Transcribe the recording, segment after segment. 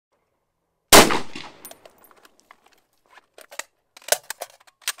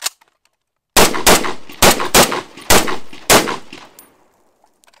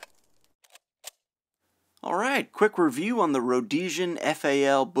Alright, quick review on the Rhodesian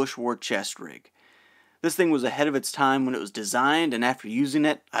FAL bushwar chest rig. This thing was ahead of its time when it was designed, and after using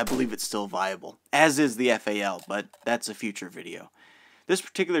it, I believe it's still viable. As is the FAL, but that's a future video. This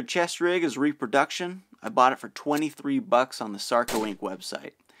particular chest rig is reproduction. I bought it for 23 bucks on the Sarco Inc.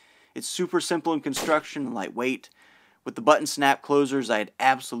 website. It's super simple in construction and lightweight. With the button snap closers, I had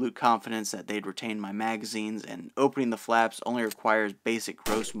absolute confidence that they'd retain my magazines, and opening the flaps only requires basic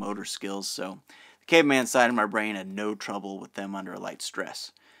gross motor skills, so the caveman side of my brain had no trouble with them under a light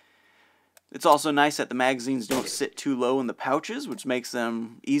stress. It's also nice that the magazines don't sit too low in the pouches, which makes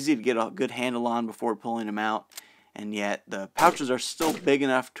them easy to get a good handle on before pulling them out, and yet the pouches are still big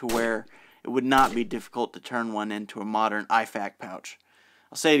enough to where it would not be difficult to turn one into a modern IFAC pouch.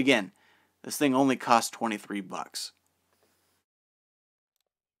 I'll say it again, this thing only cost 23 bucks.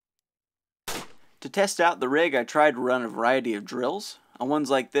 To test out the rig, I tried to run a variety of drills. On ones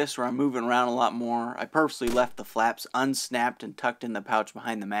like this where I'm moving around a lot more, I purposely left the flaps unsnapped and tucked in the pouch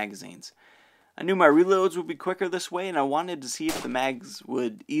behind the magazines. I knew my reloads would be quicker this way, and I wanted to see if the mags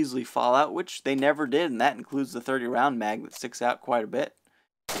would easily fall out, which they never did, and that includes the 30 round mag that sticks out quite a bit.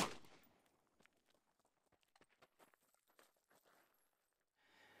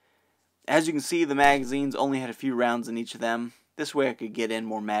 As you can see, the magazines only had a few rounds in each of them. This way I could get in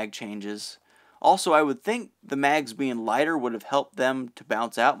more mag changes. Also, I would think the mags being lighter would have helped them to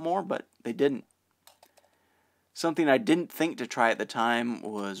bounce out more, but they didn't. Something I didn't think to try at the time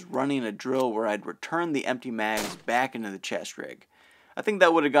was running a drill where I'd return the empty mags back into the chest rig. I think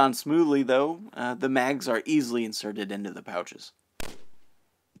that would have gone smoothly though. The mags are easily inserted into the pouches.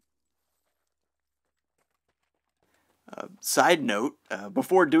 Side note,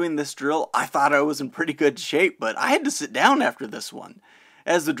 before doing this drill, I thought I was in pretty good shape, but I had to sit down after this one.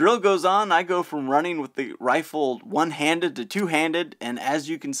 As the drill goes on, I go from running with the rifle one-handed to two-handed, and as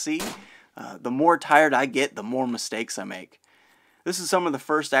you can see, the more tired I get, the more mistakes I make. This is some of the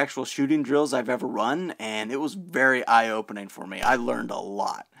first actual shooting drills I've ever run, and it was very eye-opening for me. I learned a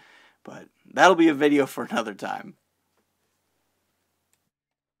lot, but that'll be a video for another time.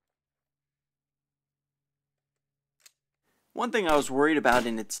 One thing I was worried about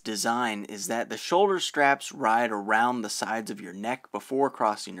in its design is that the shoulder straps ride around the sides of your neck before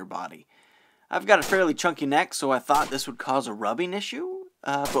crossing your body. I've got a fairly chunky neck, so I thought this would cause a rubbing issue,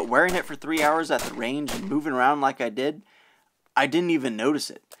 but wearing it for 3 hours at the range and moving around like I did, I didn't even notice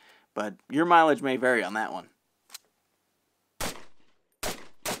it. But your mileage may vary on that one.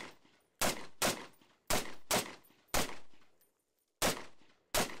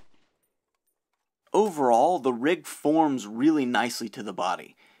 Overall, the rig forms really nicely to the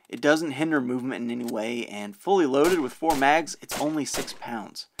body. It doesn't hinder movement in any way, and fully loaded with 4 mags, it's only 6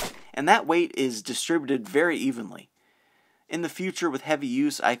 pounds. And that weight is distributed very evenly. In the future, with heavy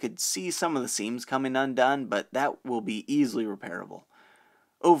use, I could see some of the seams coming undone, but that will be easily repairable.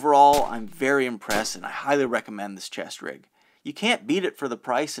 Overall, I'm very impressed, and I highly recommend this chest rig. You can't beat it for the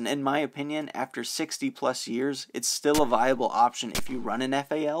price, and in my opinion, after 60 plus years, it's still a viable option if you run an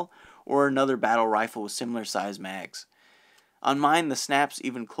FAL or another battle rifle with similar size mags. On mine, the snaps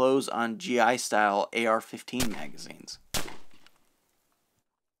even close on GI style AR-15 magazines.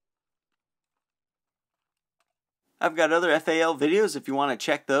 I've got other FAL videos if you want to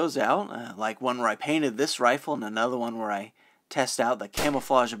check those out, like one where I painted this rifle and another one where I test out the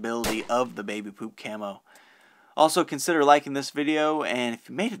camouflage ability of the baby poop camo. Also consider liking this video, and if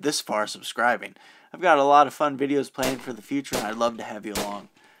you made it this far, subscribing. I've got a lot of fun videos planned for the future, and I'd love to have you along.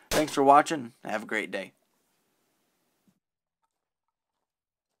 Thanks for watching. Have a great day.